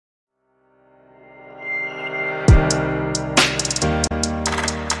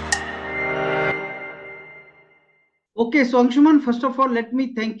Okay, so Angshuman, first of all, let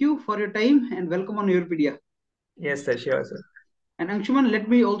me thank you for your time and welcome on YourPedia. Yes, sir, sure, sir. And Angshuman, let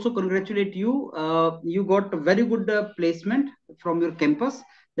me also congratulate you. You got a very good placement from your campus,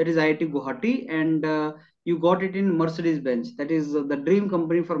 that is IIT Guwahati, and you got it in Mercedes Benz. That is the dream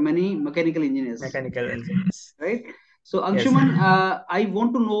company for many mechanical engineers, Mechanical engineers. right? So, Yes, sir. Angshuman, I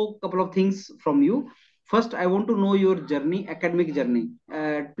want to know a couple of things from you. First, I want to know your journey, academic journey.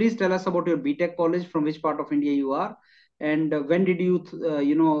 Please tell us about your BTech college, from which part of India you are, and when did you,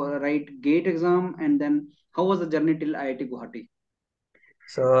 write GATE exam, and then how was the journey till IIT Guwahati?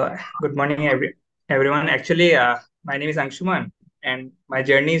 So, good morning, everyone. Actually, my name is Angshuman, and my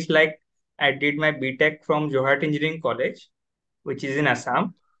journey is like I did my BTech from Guwahati Engineering College, which is in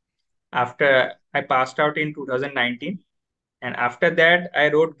Assam. After I passed out in 2019, and after that, I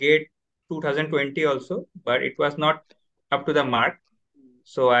wrote GATE 2020 also, but it was not up to the mark.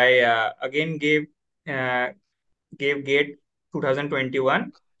 So I again uh, gave GATE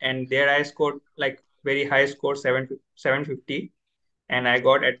 2021, and there I scored like very high score 750, and I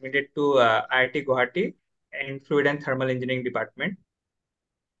got admitted to IIT Guwahati in Fluid and Thermal Engineering department.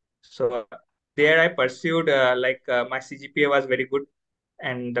 So there I pursued my CGPA was very good,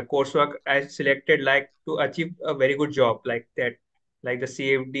 and the coursework I selected like to achieve a very good job like that, like the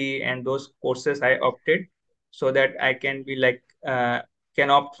CFD and those courses I opted so that I can be can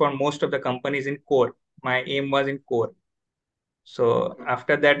opt for most of the companies in core. My aim was in core. So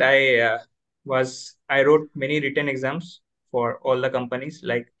after that, I wrote many written exams for all the companies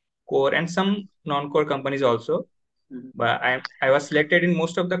like core and some non-core companies also. Mhm. But I was selected in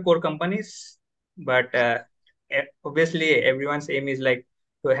most of the core companies. But obviously, everyone's aim is like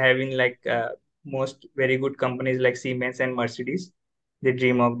to having most very good companies like Siemens and Mercedes. They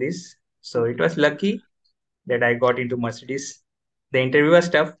dream of this. So it Okay. was lucky that I got into Mercedes. The interview was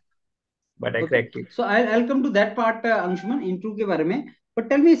tough, but I Okay. cracked it. So I'll come to that part, Anshuman, intro के बारे में. But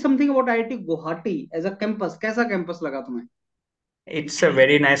tell me something about IIT Guwahati as a campus. कैसा campus लगा तुम्हें? It's a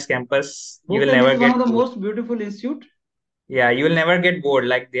very nice campus. You Both will and it never is one of get the bored. most beautiful institute. Yeah, you will never get bored.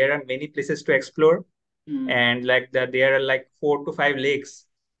 Like there are many places to explore, Hmm. and there are like 4 to 5 lakes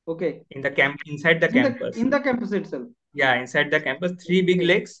Okay. in the camp inside the In the campus. in the campus itself. Yeah, inside the campus, three big Okay.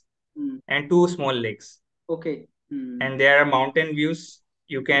 lakes Hmm. and two small lakes. Okay. Hmm. And there are mountain views.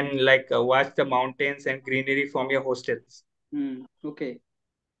 You Hmm. can watch the mountains and greenery from your hostels. Hmm. Okay.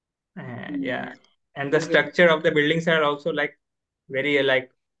 Yeah, Hmm. and the Okay. structure of the buildings are also like very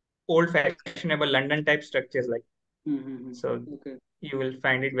old-fashionable London type structures. Like Hmm. Hmm, so, hmm. Okay. you will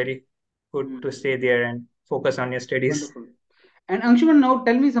find it very good Hmm. to stay there and focus on your studies. Wonderful. And Anshuman, now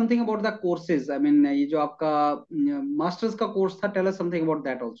tell me something about the courses. I mean, ये जो आपका masters का course था, tell us something about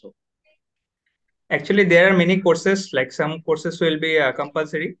that also. Actually, there are many courses. Like some courses will be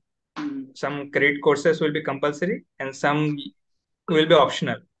compulsory, Hmm. some credit courses will be compulsory, and some will be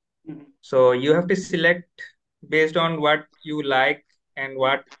optional. Hmm. So you have to select based on what you like and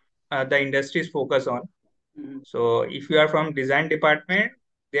what the industries focus on. Hmm. So if you are from design department,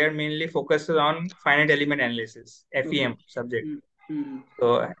 they are mainly focused on finite element analysis, Okay. FEM subject. Hmm. Hmm. So,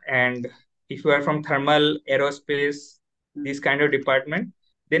 and if you are from thermal, aerospace, Hmm. this kind of department,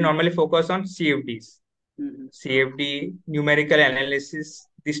 they Hmm. normally focus on CFDs. Hmm. CFD, numerical analysis,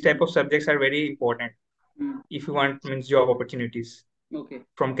 these type Hmm. of subjects are very important Hmm. if you want means job opportunities Okay.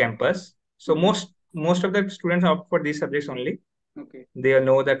 from campus. So Hmm. most of the students opt for these subjects only. Okay. They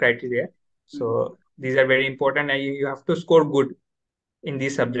know the criteria. Hmm. So these are very important, and you have to score good in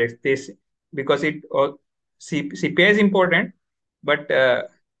these subjects. Because CPA is important, but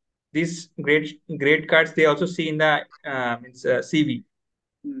these grade cards they also see in the CV.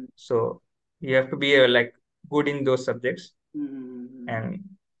 Hmm. So you have to be good in those subjects, Hmm. and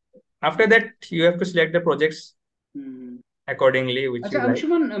after that you have to select the projects Hmm. accordingly which Acha, you like.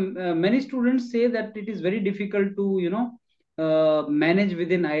 Anshuman, many students say that it is very difficult to, manage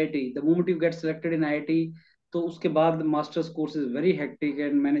within IIT. The moment you get selected in IIT, तो उसके बाद master's course is very hectic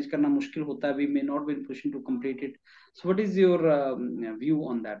and manage करना मुश्किल होता है. We may not be in position to complete it. So, what is your view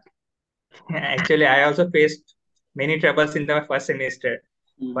on that? Actually, I also faced many troubles in the first semester.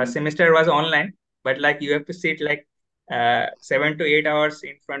 First Hmm. semester was online, but like you have to sit 7 to 8 hours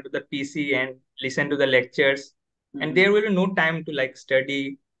in front of the PC and listen to the lectures, and Hmm. there will be no time to like study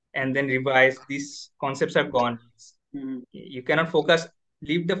and then revise. These concepts are gone. Hmm. You cannot focus,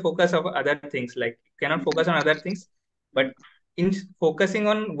 leave the focus of other things. Like you cannot focus on other things, Hmm. but in focusing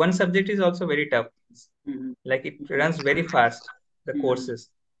on one subject is also very tough. Hmm. Like it runs very fast, the Hmm. courses,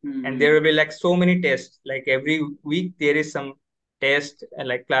 and Hmm. there will be like so many tests. Like every week there is some test,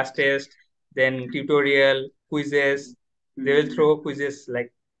 like class test, then tutorial, quizzes. They will Hmm. throw quizzes like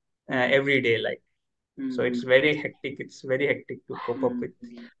Hmm. every day. Like So it's very hectic. It's very hectic to cope up with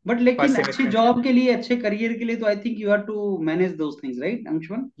but लेकिन first अच्छी semester. Job के लिए, अच्छे career के लिए तो I think you have to manage those things, right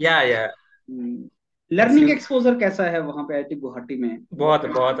Anshuman? Yeah. Yes, learning you. Exposure कैसा है वहां पे आईआईटी गुवाहाटी में? बहुत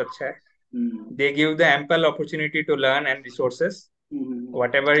बहुत अच्छा है. हम्म, They give the ample opportunity to learn and resources.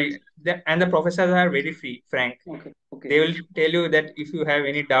 Whatever, and the professors are very free, frank. Okay okay They will tell you that if you have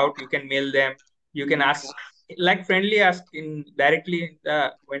any doubt, you can mail them. You can ask, like friendly ask in directly in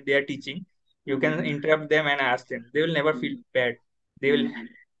when they are teaching. You can interrupt them and ask them. They will never feel bad. They will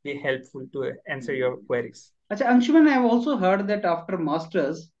be helpful to answer your queries. अच्छा Anshuman, I have also heard that after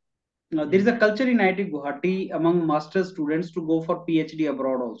masters there is a culture in IIT Guwahati among master students to go for PhD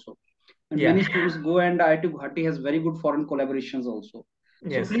abroad also. And Yeah. many students go, and IIT Guwahati has very good foreign collaborations also. So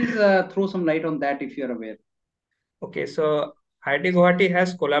Yes. please throw some light on that if you are aware. Okay. So IIT Guwahati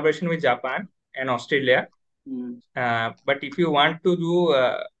has collaboration with Japan and Australia. But if you want to do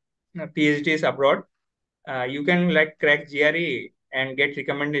PhDs abroad, you can like crack GRE and get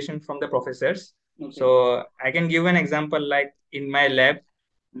recommendation from the professors. Okay. So I can give an example. Like in my lab,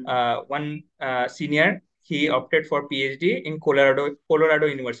 one senior, he opted for PhD in Colorado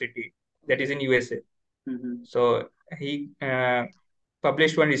University, that is in USA. So he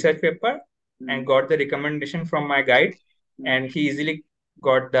published one research paper and got the recommendation from my guide, and he easily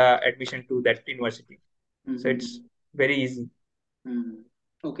got the admission to that university. So it's very easy.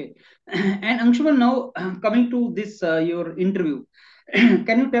 Okay. And Anshuman, now coming to this your interview,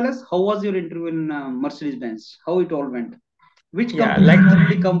 can you tell us how was your interview in Mercedes Benz? How it all went? Which companies like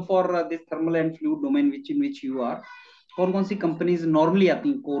normally come for this thermal and fluid domain in which you are? कौन सी companies normally आती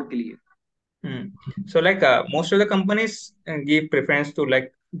हैं core के लिए? So like most of the companies give preference to like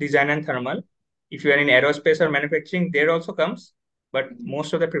design and thermal. If you are in aerospace or manufacturing, there also comes, but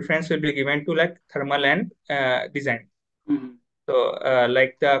most of the preference will be given to like thermal and design. So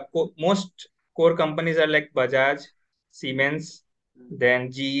like the most core companies are like Bajaj, Siemens,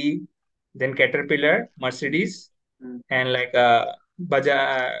 then GE, then Caterpillar, Mercedes, and like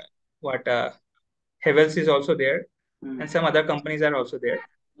Havels is also there, and some other companies are also there.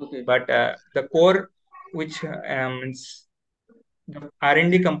 Okay. But the core, which the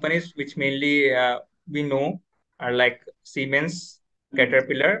R&D companies, which mainly we know, are like Siemens,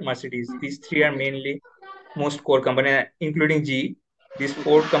 Caterpillar, Mercedes. These three are mainly most core companies, including GE. These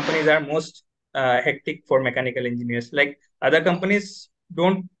four companies are most hectic for mechanical engineers. Like other companies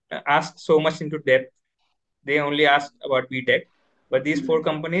don't ask so much into depth. They only ask about BTech, but these four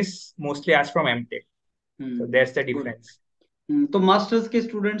companies mostly ask from MTech. So that's the difference. तो masters के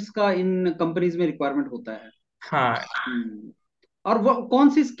students का इन companies में requirement होता है? हाँ. और वो कौन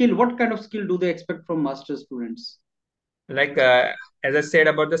सी skill, what kind of skill do they expect from master students? Like as I said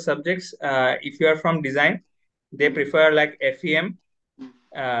about the subjects, if you are from design, they prefer like FEM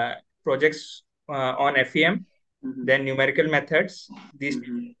projects on FEM, then numerical methods. These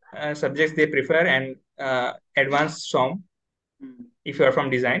subjects they prefer, and advanced SOM if you are from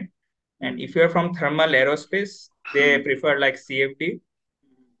design. And if you are from thermal aerospace, they prefer like CFD,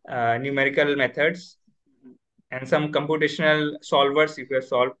 numerical methods, and some computational solvers if you have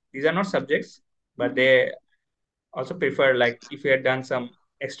solved. These are not subjects, but they also prefer like if you had done some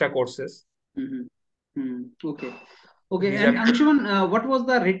extra courses. Okay. And Anshuman, what was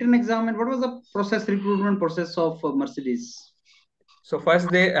the written exam and what was the recruitment process of Mercedes? So first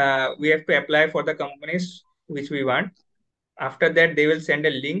we have to apply for the companies which we want. After that, they will send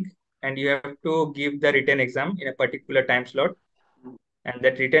a link, and you have to give the written exam in a particular time slot. And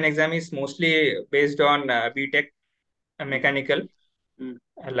that written exam is mostly based on BTech mechanical.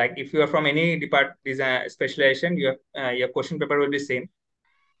 Like if you are from any design specialization, your question paper will be same.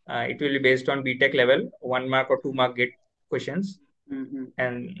 It will be based on BTech level, 1 mark or 2 mark gate questions.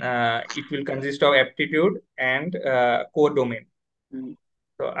 And it will consist of aptitude and core domain.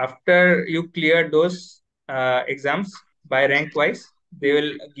 So after you clear those exams by rank wise, they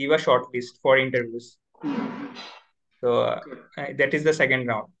will give a short list for interviews. So that is the second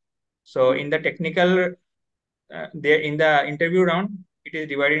round. So in the technical, in the interview round, it is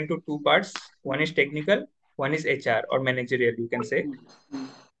divided into two parts. One is technical, one is HR or managerial, you can say.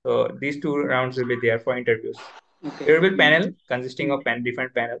 So these two rounds will be there for interviews. Okay. There will be panel consisting of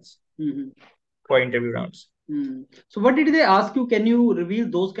different panels for interview rounds. So what did they ask you? Can you reveal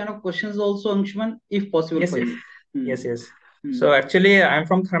those kind of questions also, Angshuman, if possible? Yes, yes. Yes. So actually, I'm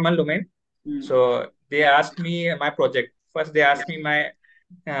from thermal domain. So they asked me my project. First, they asked me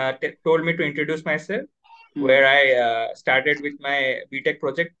told me to introduce myself, where I started with my BTech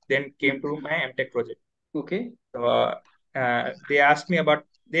project, then came to my MTech project. Okay. So they asked me about,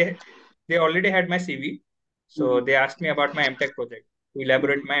 they already had my CV. So they asked me about my MTech project, to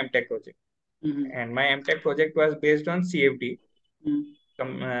elaborate my MTech project. and my MTech project was based on CFD,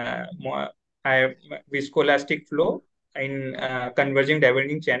 more, I viscoelastic flow in converging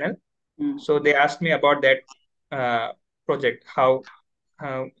diverging channel. So they asked me about that project, how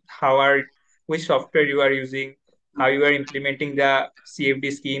are which software you are using, how you are implementing the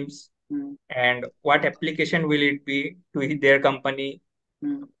CFD schemes, and what application will it be to their company,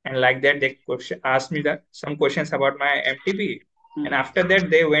 and like that they asked me some questions about my MTP, and after that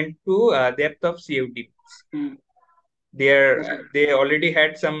they went to depth of CFD. They already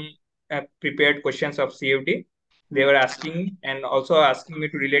had some prepared questions of CFD. They were asking and also asking me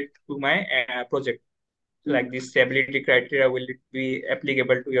to relate to my project, like this stability criteria, will it be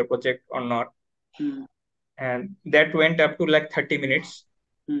applicable to your project or not? And that went up to like 30 minutes.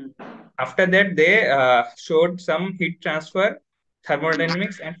 After that, they showed some heat transfer,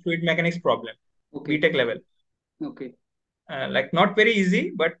 thermodynamics, and fluid mechanics problem, BTech level. Like not very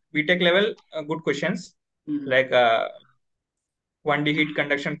easy, but BTech level, good questions, like 1D heat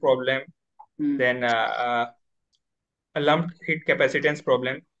conduction problem, then a lumped heat capacitance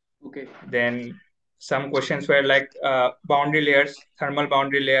problem. Then some questions were like boundary layers, thermal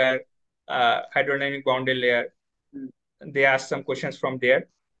boundary layer, hydrodynamic boundary layer. They asked some questions from there,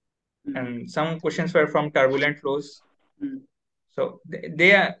 and some questions were from turbulent flows. So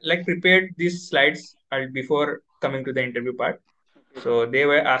they are like prepared these slides before coming to the interview part. So they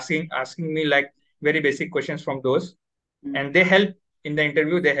were asking me like very basic questions from those, and they help in the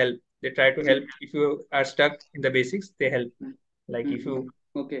interview. They try to help. If you are stuck in the basics, they help. Like if you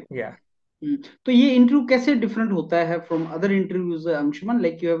yeah. तो ये interview कैसे different होता है from other interviews Anshuman,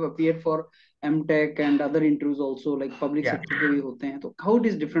 like you have appeared for MTech and other interviews also, like public sector के भी होते हैं, तो how it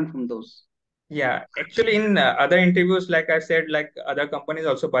is different from those? Yeah, actually in other interviews, like I said, like other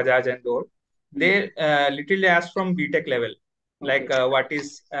companies also, Bajaj and Dole, they literally ask from BTech level, like what is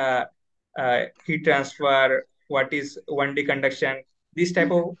heat transfer, what is 1D conduction, these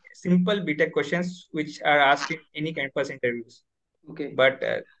type of simple BTech questions which are asked in any campus interviews. But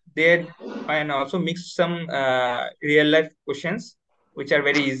they and also mix some real life questions which are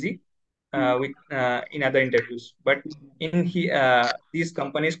very easy with in other interviews. But in these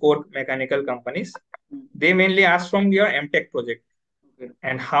companies, core mechanical companies, they mainly ask from your MTech project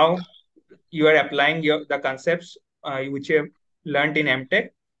and how you are applying the concepts which you have learned in MTech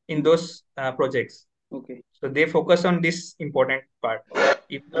in those projects. So they focus on this important part.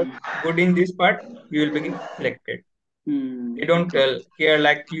 If you are good in this part, you will be selected. They don't care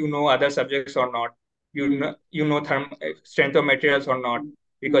like you know other subjects or not. You know strength of materials or not,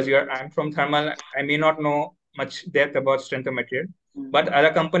 because I'm from thermal. I may not know much depth about strength of material, but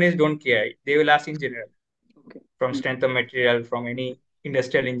other companies don't care. They will ask in general from strength of material, from any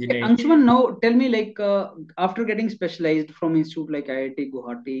industrial engineering. Angshuman, now tell me, like after getting specialized from institute like IIT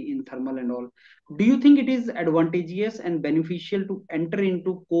Guwahati in thermal and all, do you think it is advantageous and beneficial to enter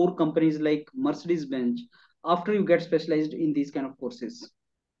into core companies like Mercedes Benz after you get specialized in these kind of courses?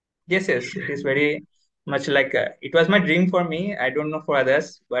 Yes, it is very much like it was my dream for me. I don't know for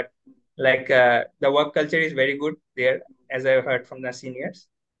others, but like the work culture is very good there, as I heard from the seniors,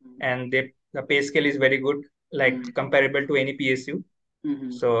 and the pay scale is very good, like comparable to any PSU.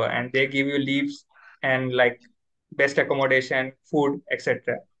 So, and they give you leaves and like best accommodation, food,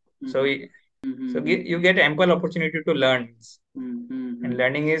 etc. So you get ample opportunity to learn, and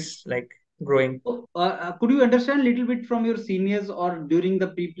learning is like growing. Could you understand a little bit from your seniors or during the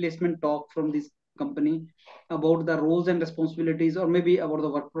pre-placement talk from this company about the roles and responsibilities, or maybe about the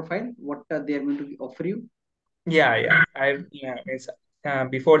work profile, what they are going to offer you? Yeah.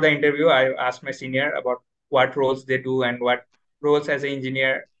 Before the interview, I asked my senior about what roles they do and what roles as an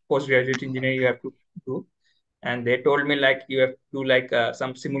engineer, postgraduate engineer, you have to do. And they told me like you have to do like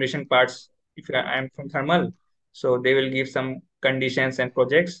some simulation parts. If I'm from thermal, so they will give some conditions and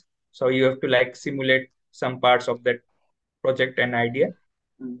projects. So you have to like simulate some parts of that project and idea,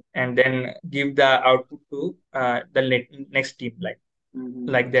 and then give the output to the next team.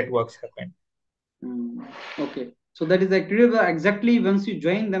 Like that works happen. Okay, so that is actually exactly once you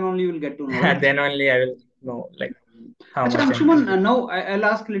join, then only you will get to know. Right? Then only I will know like how much. Angshuman, now I'll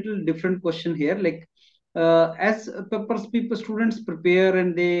ask a little different question here. Like as people students prepare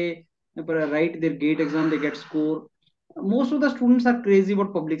and they write their gate exam, they get score. Most of the students are crazy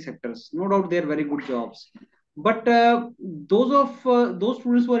about public sectors. No doubt they are very good jobs. But those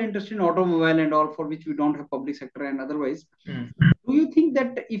students who are interested in automobile and all, for which we don't have public sector and otherwise, do you think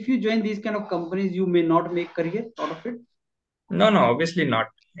that if you join these kind of companies, you may not make career out of it? No, obviously not.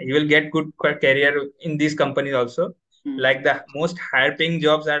 You will get good career in these companies also. Like the most higher paying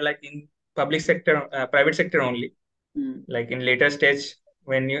jobs are like in public sector, private sector only. Like in later stage,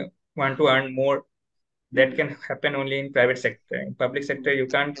 when want to earn more, that can happen only in private sector. In public sector, you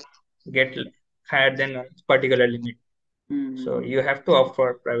can't get higher than a particular limit. So you have to opt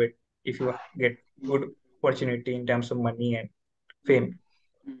for private if you get good opportunity in terms of money and fame.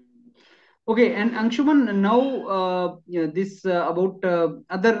 Okay, and Angshuman, now this about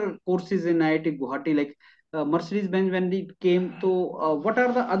other courses in IIT Guwahati, like Mercedes Benz, when it came to what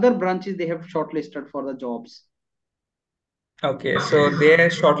are the other branches they have shortlisted for the jobs? Okay, so they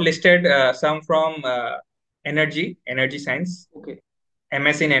shortlisted some from energy science, Okay.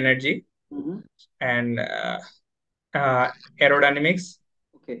 MS in energy, and aerodynamics.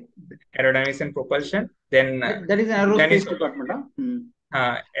 Okay. Aerodynamics and propulsion. Then that is an aerospace department.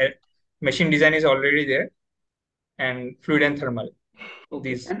 Machine design is already there, and fluid and thermal.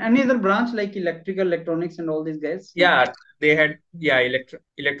 Okay. And any other branch like electrical, electronics, and all these guys? Yeah, they had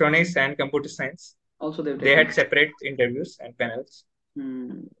electronics and computer science. Also, they had separate interviews and panels.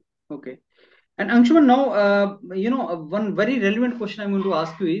 Okay. And Angshuman, now one very relevant question I'm going to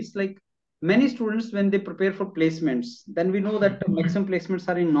ask you is, like, many students when they prepare for placements, then we know that maximum placements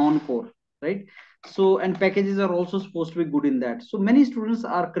are in non-core, right? So, and packages are also supposed to be good in that. So many students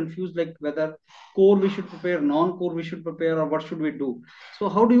are confused, like whether core we should prepare, non-core we should prepare, or what should we do? So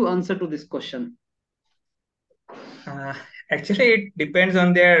how do you answer to this question? Actually, it depends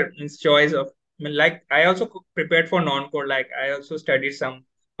on their choice of, like I also prepared for non-core, like I also studied some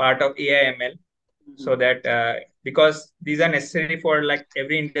part of AI/ML, so that because these are necessary for like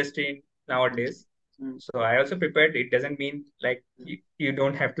every industry nowadays. So I also prepared. It doesn't mean like you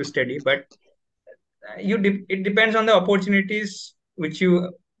don't have to study, but it depends on the opportunities which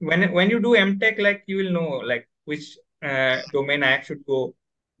you when you do MTech, like you will know like which domain I should go.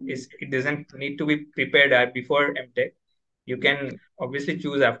 It doesn't need to be prepared before MTech. You can obviously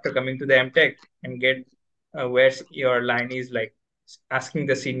choose after coming to the MTech and get where your line is, like asking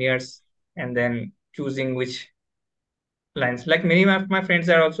the seniors and then choosing which lines. Like many of my friends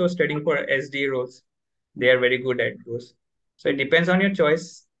are also studying for SD roles. They are very good at those. So it depends on your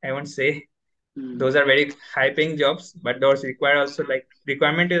choice. I won't say those are very high paying jobs, but those require also like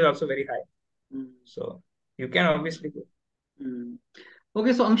requirement is also very high. So you can obviously go.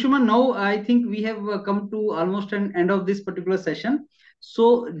 Okay, so Angshuman, now I think we have come to almost an end of this particular session.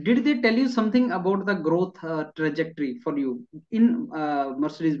 So did they tell you something about the growth trajectory for you in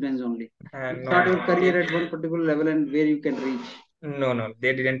Mercedes Benz only? No, start your career at one particular level and where you can reach. No,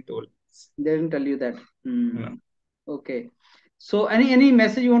 they didn't tell. They didn't tell you that. No. Okay. So any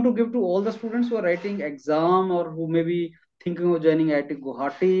message you want to give to all the students who are writing exam or who may be thinking of joining IIT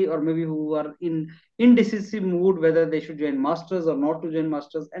Guwahati, or maybe who are in indecisive mood whether they should join masters or not to join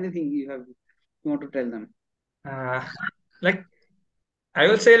masters? Anything you want to tell them? Like I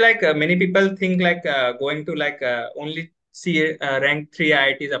will say, like many people think like going to like only see rank 3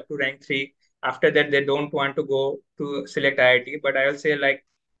 IITs up to rank 3. After that, they don't want to go to select IIT. But I will say like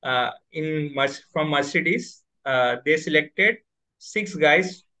from Mercedes, they selected 6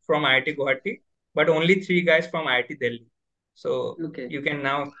 guys from IIT Guwahati, but only 3 guys from IIT Delhi. So you can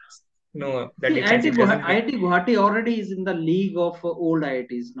now know that IIT Guwahati already is in the league of old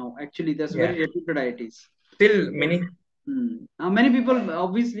IITs now. Actually, that's very reputed IITs. Still many. Many people,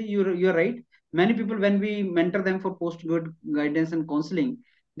 obviously, you're right. Many people, when we mentor them for post-grad guidance and counseling,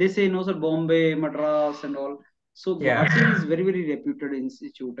 they say, no, sir, Bombay, Madras, and all. So Guwahati is very, very reputed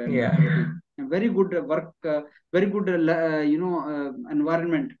institute and very good work, very good,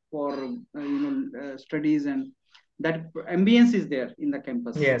 environment for studies, and that ambience is there in the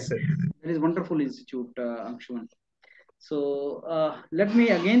campus. Yes, sir. That is wonderful institute, Angshuman. So let me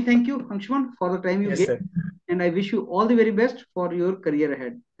again thank you, Angshuman, for the time you gave. Sir. And I wish you all the very best for your career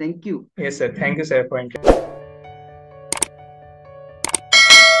ahead. Thank you. Yes, sir. Thank you, sir, for inviting.